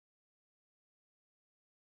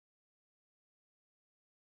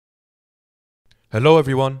Hello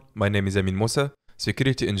everyone, my name is Amine Moussa,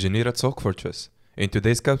 security engineer at SOCFortress. In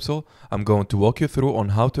today's capsule, I'm going to walk you through on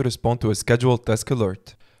how to respond to a scheduled task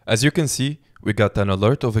alert. As you can see, we got an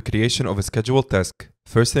alert of a creation of a scheduled task.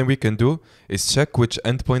 First thing we can do is check which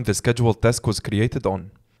endpoint the scheduled task was created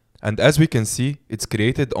on. And as we can see, it's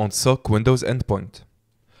created on SOC Windows endpoint.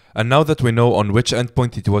 And now that we know on which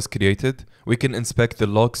endpoint it was created, we can inspect the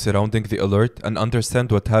log surrounding the alert and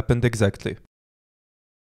understand what happened exactly.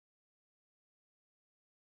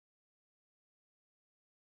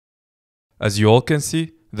 As you all can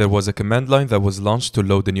see, there was a command line that was launched to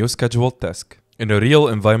load a new scheduled task. In a real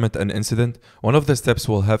environment and incident, one of the steps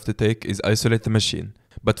we'll have to take is isolate the machine.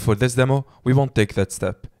 But for this demo, we won't take that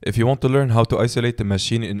step. If you want to learn how to isolate the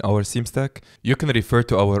machine in our SIEM stack, you can refer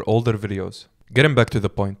to our older videos. Getting back to the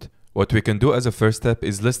point, what we can do as a first step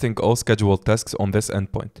is listing all scheduled tasks on this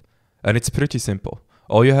endpoint. And it's pretty simple.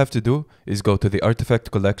 All you have to do is go to the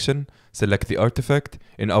artifact collection, select the artifact,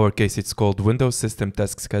 in our case it's called Windows System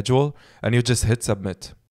Task Schedule, and you just hit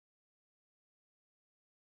submit.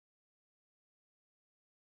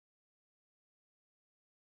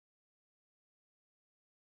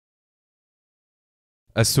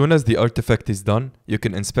 As soon as the artifact is done, you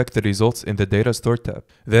can inspect the results in the Data Store tab.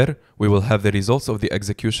 There, we will have the results of the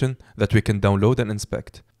execution that we can download and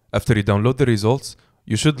inspect. After you download the results,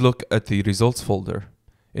 you should look at the results folder.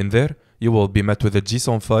 In there, you will be met with a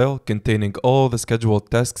JSON file containing all the scheduled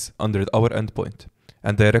tasks under our endpoint.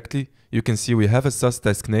 And directly, you can see we have a SOC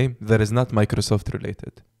task name that is not Microsoft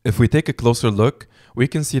related. If we take a closer look, we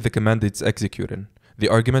can see the command it's executing, the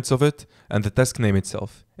arguments of it, and the task name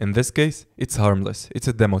itself. In this case, it's harmless, it's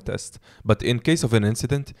a demo test. But in case of an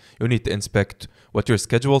incident, you need to inspect what your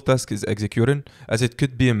scheduled task is executing, as it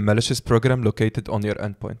could be a malicious program located on your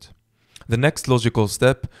endpoint. The next logical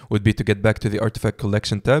step would be to get back to the artifact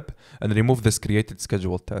collection tab and remove this created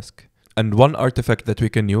scheduled task. And one artifact that we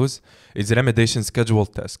can use is remediation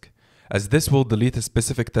scheduled task, as this will delete a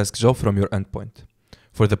specific task job from your endpoint.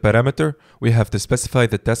 For the parameter, we have to specify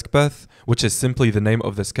the task path, which is simply the name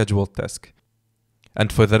of the scheduled task.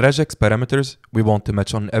 And for the regex parameters, we want to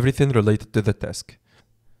match on everything related to the task.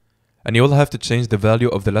 And you will have to change the value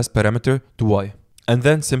of the last parameter to y. And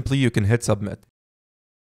then simply you can hit submit.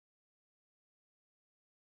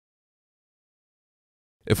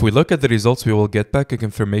 If we look at the results, we will get back a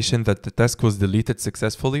confirmation that the task was deleted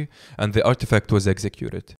successfully and the artifact was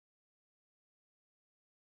executed.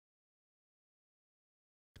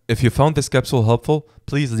 If you found this capsule helpful,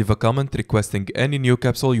 please leave a comment requesting any new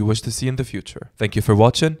capsule you wish to see in the future. Thank you for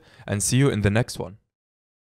watching and see you in the next one.